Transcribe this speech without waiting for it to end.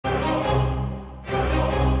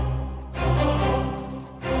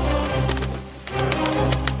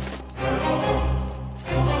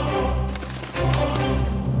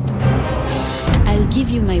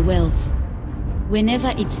you my wealth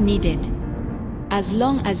whenever it's needed, as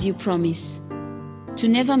long as you promise to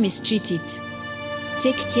never mistreat it.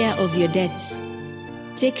 Take care of your debts.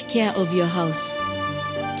 Take care of your house.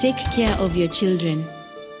 Take care of your children.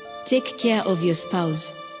 Take care of your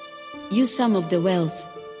spouse. Use some of the wealth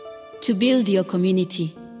to build your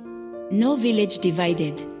community. No village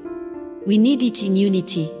divided. We need it in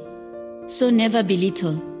unity. So never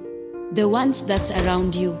belittle the ones that's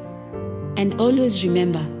around you. And always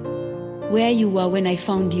remember where you were when I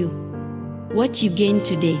found you. What you gain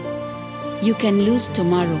today, you can lose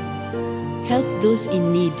tomorrow. Help those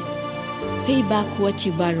in need. Pay back what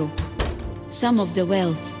you borrow. Some of the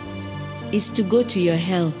wealth is to go to your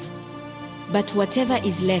health. But whatever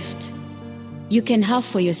is left, you can have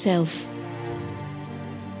for yourself.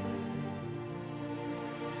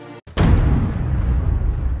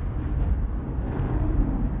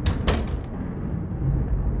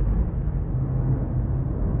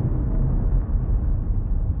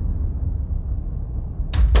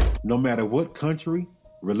 No matter what country,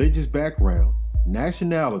 religious background,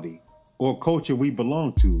 nationality, or culture we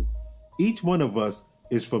belong to, each one of us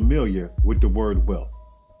is familiar with the word wealth.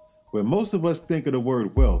 When most of us think of the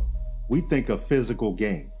word wealth, we think of physical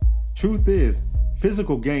gain. Truth is,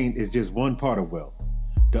 physical gain is just one part of wealth.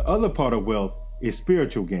 The other part of wealth is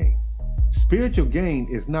spiritual gain. Spiritual gain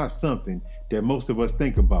is not something that most of us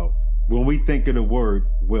think about when we think of the word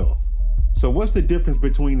wealth. So what's the difference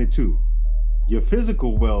between the two? Your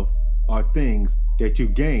physical wealth are things that you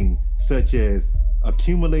gain, such as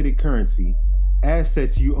accumulated currency,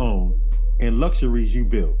 assets you own, and luxuries you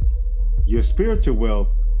build. Your spiritual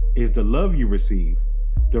wealth is the love you receive,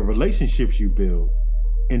 the relationships you build,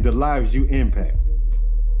 and the lives you impact.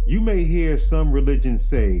 You may hear some religions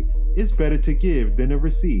say it's better to give than to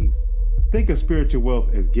receive. Think of spiritual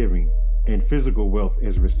wealth as giving and physical wealth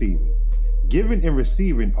as receiving. Giving and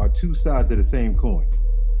receiving are two sides of the same coin.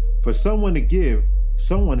 For someone to give,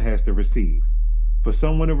 someone has to receive. For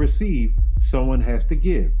someone to receive, someone has to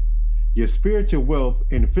give. Your spiritual wealth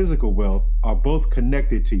and physical wealth are both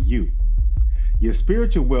connected to you. Your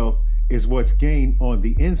spiritual wealth is what's gained on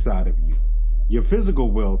the inside of you. Your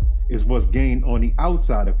physical wealth is what's gained on the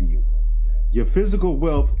outside of you. Your physical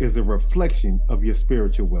wealth is a reflection of your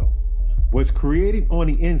spiritual wealth. What's created on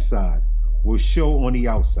the inside will show on the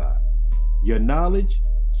outside. Your knowledge,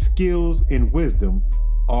 skills, and wisdom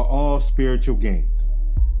are all spiritual gains.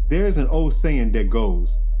 There's an old saying that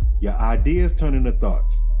goes, your ideas turn into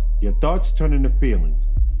thoughts, your thoughts turn into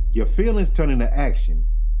feelings, your feelings turn into action,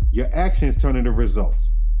 your actions turn into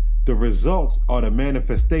results. The results are the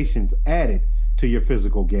manifestations added to your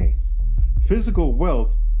physical gains. Physical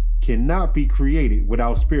wealth cannot be created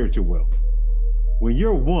without spiritual wealth. When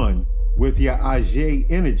you're one with your dgair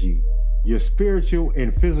energy, your spiritual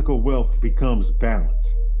and physical wealth becomes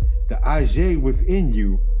balanced. The dgair within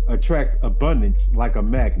you attracts abundance like a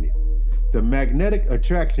magnet. The magnetic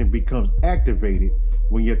attraction becomes activated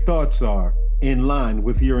when your thoughts are in line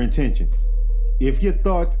with your intentions. If your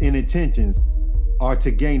thoughts and intentions are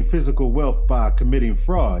to gain physical wealth by committing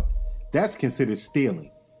fraud, that's considered stealing.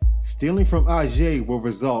 Stealing from dgair will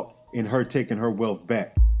result in her taking her wealth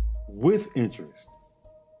back with interest.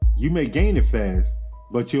 You may gain it fast,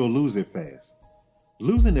 but you'll lose it fast.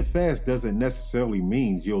 Losing it fast doesn't necessarily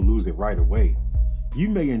mean you'll lose it right away. You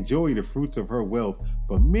may enjoy the fruits of her wealth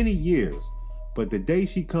for many years, but the day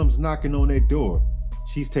she comes knocking on that door,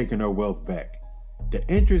 she's taking her wealth back. The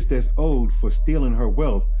interest that's owed for stealing her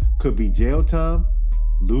wealth could be jail time,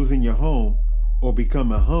 losing your home, or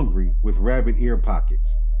becoming hungry with rabbit ear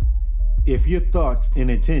pockets. If your thoughts and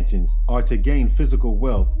intentions are to gain physical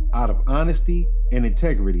wealth out of honesty and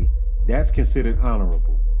integrity, that's considered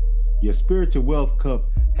honorable. Your spiritual wealth cup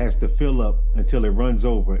has to fill up until it runs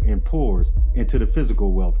over and pours into the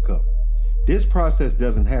physical wealth cup. This process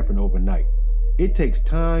doesn't happen overnight. It takes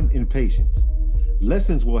time and patience.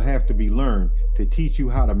 Lessons will have to be learned to teach you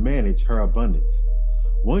how to manage her abundance.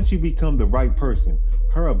 Once you become the right person,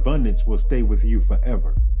 her abundance will stay with you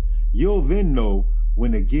forever. You'll then know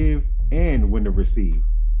when to give and when to receive.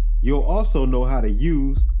 You'll also know how to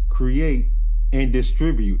use, create, and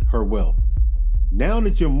distribute her wealth. Now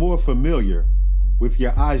that you're more familiar with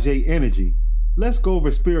your dgair energy, let's go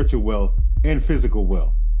over spiritual wealth and physical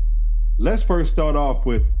wealth. Let's first start off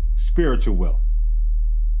with spiritual wealth.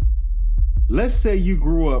 Let's say you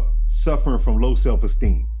grew up suffering from low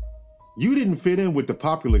self-esteem. You didn't fit in with the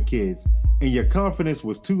popular kids and your confidence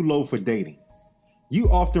was too low for dating. You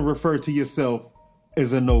often refer to yourself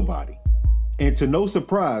as a nobody. And to no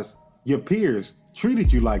surprise, your peers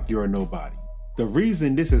treated you like you're a nobody. The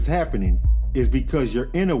reason this is happening is because your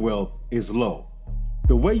inner wealth is low.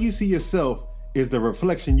 The way you see yourself is the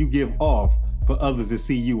reflection you give off for others to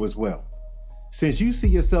see you as well. Since you see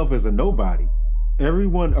yourself as a nobody,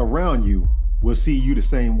 everyone around you will see you the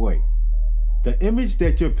same way. The image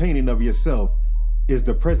that you're painting of yourself is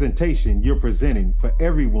the presentation you're presenting for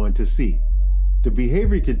everyone to see. The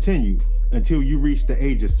behavior continued until you reached the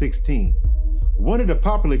age of 16. One of the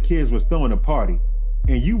popular kids was throwing a party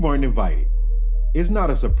and you weren't invited. It's not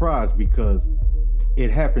a surprise because it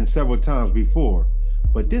happened several times before,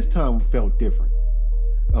 but this time felt different.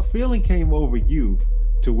 A feeling came over you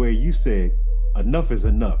to where you said, enough is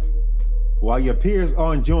enough. While your peers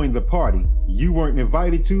are enjoying the party you weren't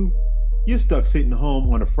invited to, you're stuck sitting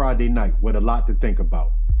home on a Friday night with a lot to think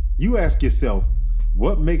about. You ask yourself,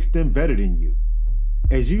 what makes them better than you?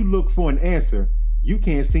 As you look for an answer, you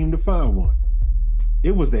can't seem to find one.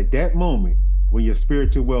 It was at that moment when your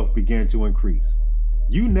spiritual wealth began to increase.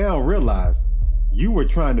 You now realize you were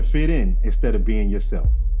trying to fit in instead of being yourself.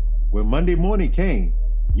 When Monday morning came,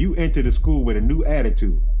 you entered the school with a new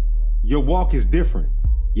attitude. Your walk is different,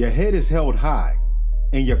 your head is held high,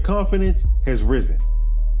 and your confidence has risen.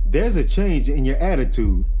 There's a change in your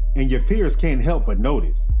attitude, and your peers can't help but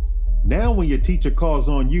notice. Now when your teacher calls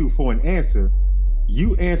on you for an answer,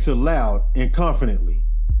 you answer loud and confidently.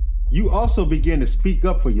 You also begin to speak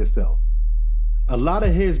up for yourself. A lot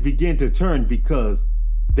of heads begin to turn because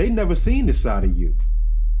they never seen this side of you.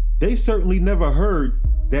 They certainly never heard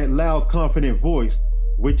that loud, confident voice,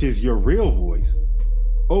 which is your real voice.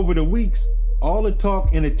 Over the weeks, all the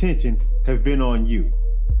talk and attention have been on you.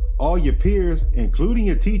 All your peers, including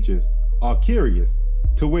your teachers, are curious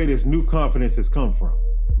to where this new confidence has come from.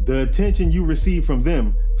 The attention you receive from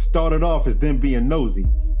them started off as them being nosy,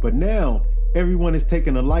 but now everyone is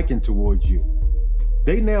taking a liking towards you.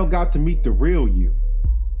 They now got to meet the real you.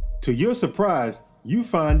 To your surprise, you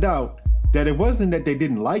find out that it wasn't that they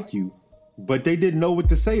didn't like you, but they didn't know what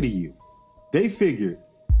to say to you. They figured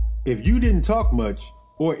if you didn't talk much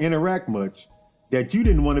or interact much, that you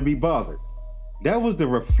didn't want to be bothered. That was the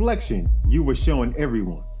reflection you were showing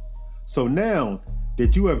everyone. So now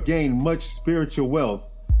that you have gained much spiritual wealth,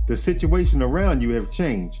 the situation around you have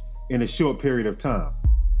changed in a short period of time.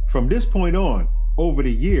 From this point on, over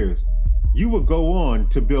the years, you will go on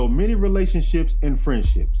to build many relationships and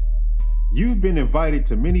friendships. You've been invited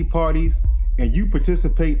to many parties and you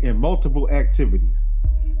participate in multiple activities.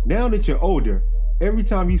 Now that you're older, every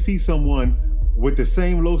time you see someone with the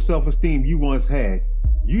same low self-esteem you once had,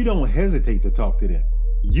 you don't hesitate to talk to them.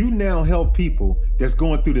 You now help people that's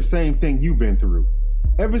going through the same thing you've been through.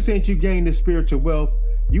 Ever since you gained this spiritual wealth,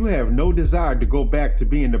 you have no desire to go back to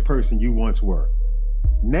being the person you once were.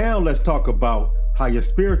 Now let's talk about how your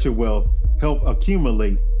spiritual wealth helped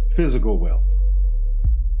accumulate physical wealth.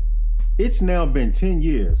 It's now been 10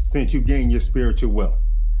 years since you gained your spiritual wealth.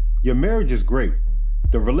 Your marriage is great.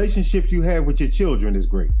 The relationships you have with your children is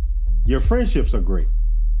great. Your friendships are great.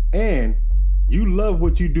 And you love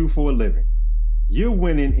what you do for a living. You're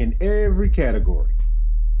winning in every category.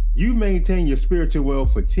 You maintain your spiritual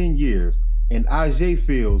wealth for 10 years, and Ajay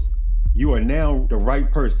feels you are now the right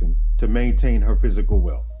person to maintain her physical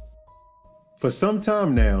wealth. For some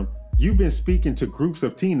time now, you've been speaking to groups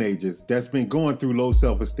of teenagers that's been going through low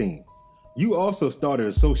self-esteem. You also started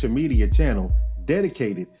a social media channel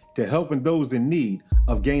dedicated to helping those in need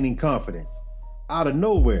of gaining confidence. Out of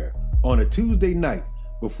nowhere, on a Tuesday night,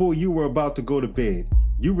 before you were about to go to bed,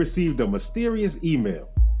 you received a mysterious email.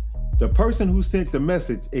 The person who sent the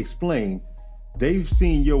message explained they've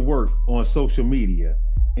seen your work on social media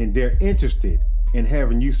and they're interested in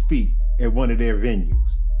having you speak at one of their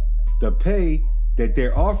venues. The pay that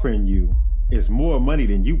they're offering you is more money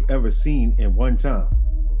than you've ever seen in one time,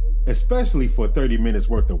 especially for 30 minutes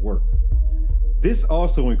worth of work. This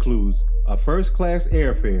also includes a first-class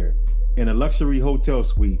airfare and a luxury hotel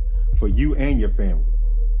suite for you and your family.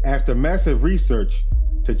 After massive research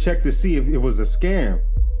to check to see if it was a scam,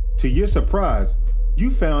 to your surprise, you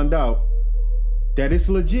found out that it's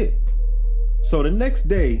legit. So the next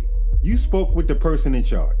day, you spoke with the person in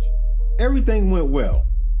charge. Everything went well,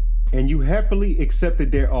 and you happily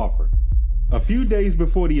accepted their offer. A few days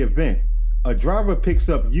before the event, a driver picks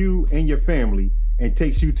up you and your family and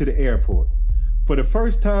takes you to the airport. For the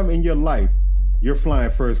first time in your life, you're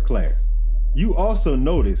flying first class. You also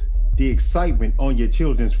notice the excitement on your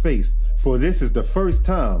children's face, for this is the first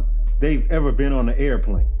time they've ever been on an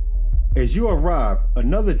airplane. As you arrive,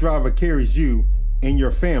 another driver carries you and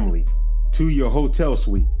your family to your hotel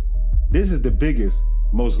suite. This is the biggest,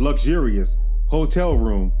 most luxurious hotel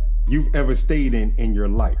room you've ever stayed in your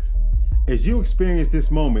life. As you experience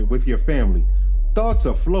this moment with your family, thoughts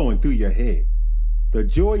are flowing through your head. The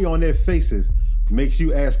joy on their faces makes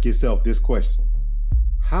you ask yourself this question: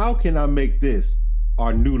 how can I make this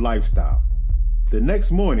our new lifestyle? The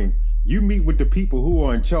next morning, you meet with the people who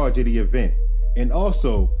are in charge of the event and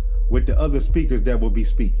also with the other speakers that will be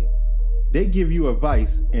speaking. They give you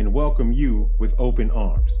advice and welcome you with open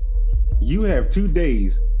arms. You have 2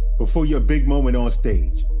 days before your big moment on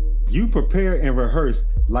stage. You prepare and rehearse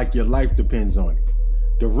like your life depends on it.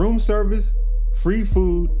 The room service, free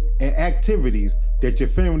food, and activities that your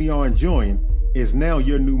family are enjoying is now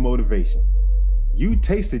your new motivation. You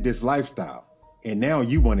tasted this lifestyle, and now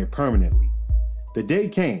you want it permanently. The day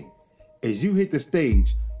came. As you hit the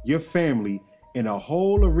stage, your family and a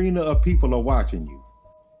whole arena of people are watching you.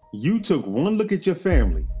 You took one look at your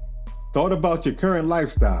family, thought about your current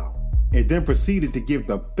lifestyle, and then proceeded to give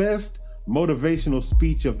the best motivational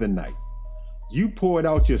speech of the night. You poured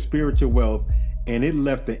out your spiritual wealth, and it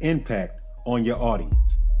left an impact on your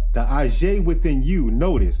audience. The dgair within you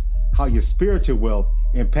noticed how your spiritual wealth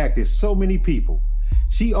impacted so many people.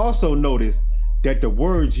 She also noticed that the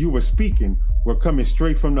words you were speaking were coming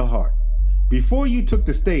straight from the heart. Before you took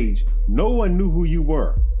the stage, no one knew who you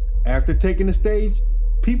were. After taking the stage,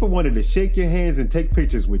 people wanted to shake your hands and take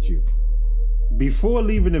pictures with you. Before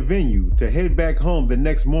leaving the venue to head back home the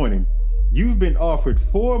next morning, you've been offered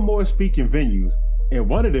 4 more speaking venues, and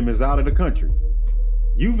one of them is out of the country.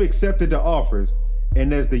 You've accepted the offers,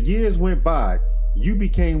 and as the years went by, you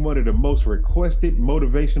became one of the most requested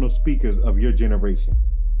motivational speakers of your generation.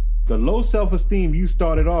 The low self-esteem you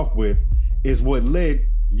started off with is what led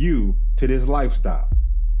you to this lifestyle.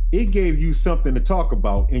 It gave you something to talk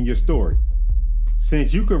about in your story.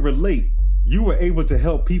 Since you could relate, you were able to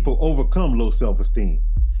help people overcome low self-esteem.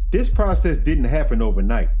 This process didn't happen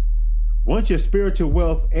overnight. Once your spiritual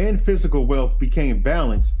wealth and physical wealth became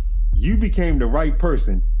balanced, you became the right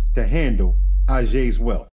person to handle dgair's wealth.